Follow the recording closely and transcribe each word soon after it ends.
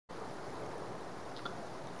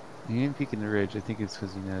He ain't peeking the ridge. I think it's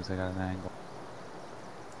because he knows I got an angle.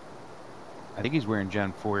 I think he's wearing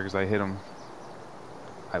Gen 4 because I hit him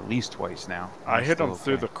at least twice now. I hit him okay.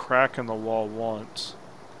 through the crack in the wall once.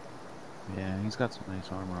 Yeah, he's got some nice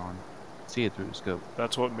armor on. See it through the scope.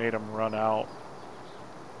 That's what made him run out.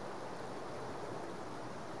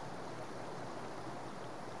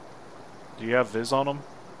 Do you have Viz on him?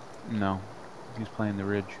 No, he's playing the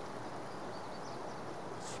ridge.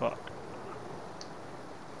 Fuck.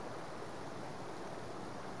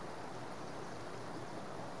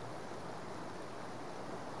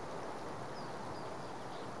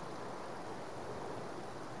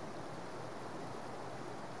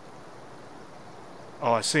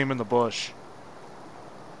 Oh, I see him in the bush.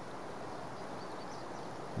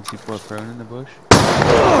 Is he prone in the bush?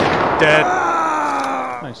 Dead.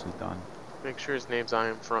 Nicely done. Make sure his name's I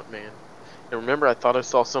am front man. And remember, I thought I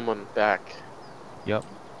saw someone back. Yep.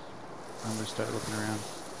 I'm gonna start looking around.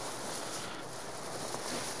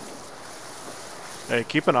 Hey,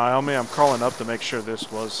 keep an eye on me. I'm crawling up to make sure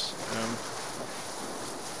this was him.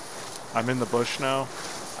 I'm in the bush now.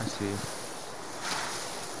 I see you.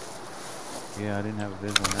 Yeah, I didn't have a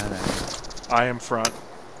viz on that end. I am front.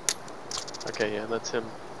 Okay, yeah, that's him.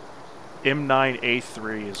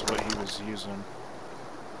 M9A3 is what he was using.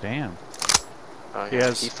 Damn. He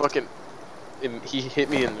has- He fucking... He hit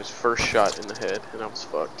me in his first shot in the head, and I was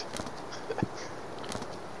fucked.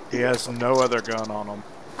 He has no other gun on him.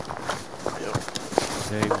 Yep.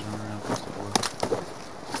 Yeah, he was running around plus the board.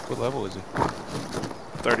 What level is he?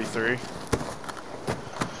 33.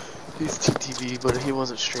 He's TTV, but he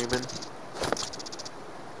wasn't streaming.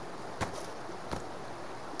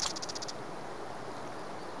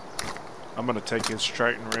 I'm gonna take his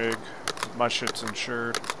Triton rig. My shit's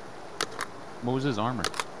insured. What was his armor?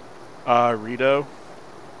 Redo.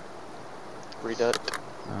 Redut.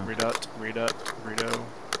 Redo.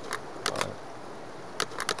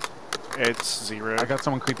 It's 0. I got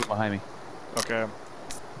someone creeping behind me. Okay.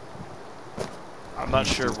 I'm not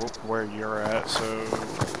sure where you're at, so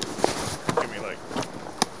give me like.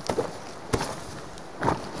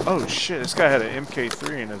 Oh shit! This guy had an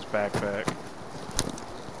MK3 in his backpack.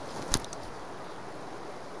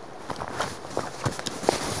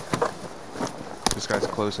 This guy's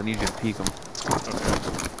close. I need you to peek him.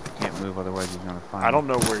 Okay. Can't move, otherwise he's gonna find I me. don't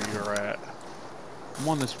know where you're at. I'm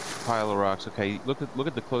on this pile of rocks. Okay, look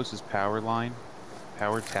at the closest power line,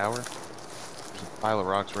 power tower. There's a pile of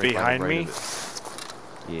rocks right Behind by the right me. of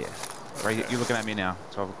it. Yeah, right. Okay. You're looking at me now.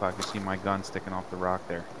 12 o'clock. You see my gun sticking off the rock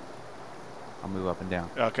there. I'll move up and down.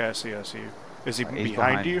 Okay, I see you. Is he He's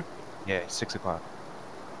behind you? Yeah, 6 o'clock.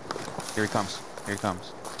 Here he comes. Here he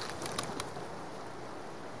comes.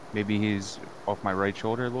 Maybe he's off my right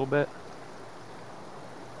shoulder a little bit.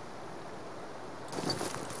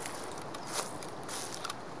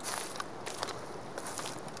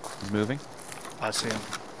 He's moving. I see him.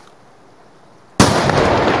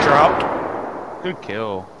 Dropped. Good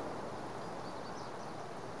kill.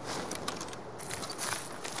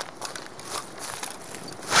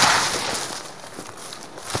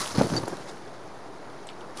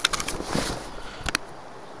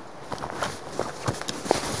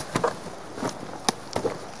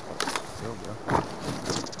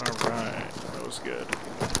 Alright, that was good.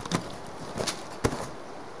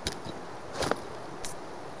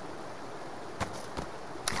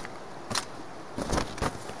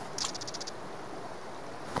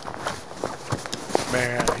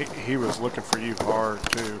 Man, he was looking for you hard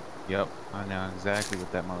too. Yep, I know exactly what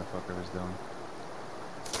that motherfucker was doing.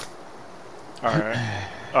 Alright.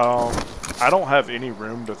 I don't have any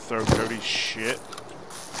room to throw Cody's shit.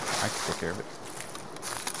 I can take care of it.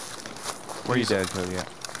 Where you dead, Cody? Yeah.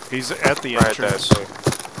 He's at the Right, entrance. that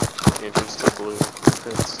way. Entrance to blue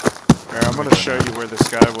fence. Here, I'm gonna show you where this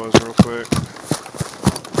guy was real quick.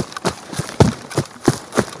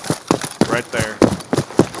 Right there.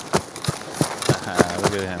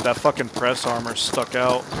 Look at him. That fucking press armor stuck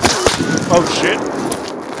out. Oh shit!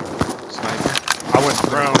 Sniper. I went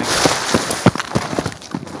prone.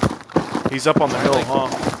 He's up on the hill, huh?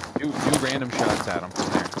 Do random shots at him from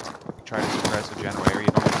there. Try to suppress a general area.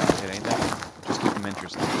 You don't have to hit anything. Just keep him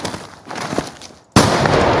interested.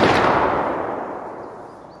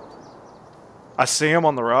 I see him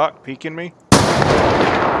on the rock, peeking me.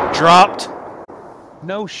 Dropped.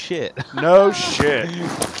 No shit. No shit.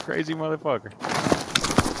 Crazy motherfucker.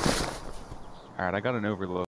 Alright, I got an overload.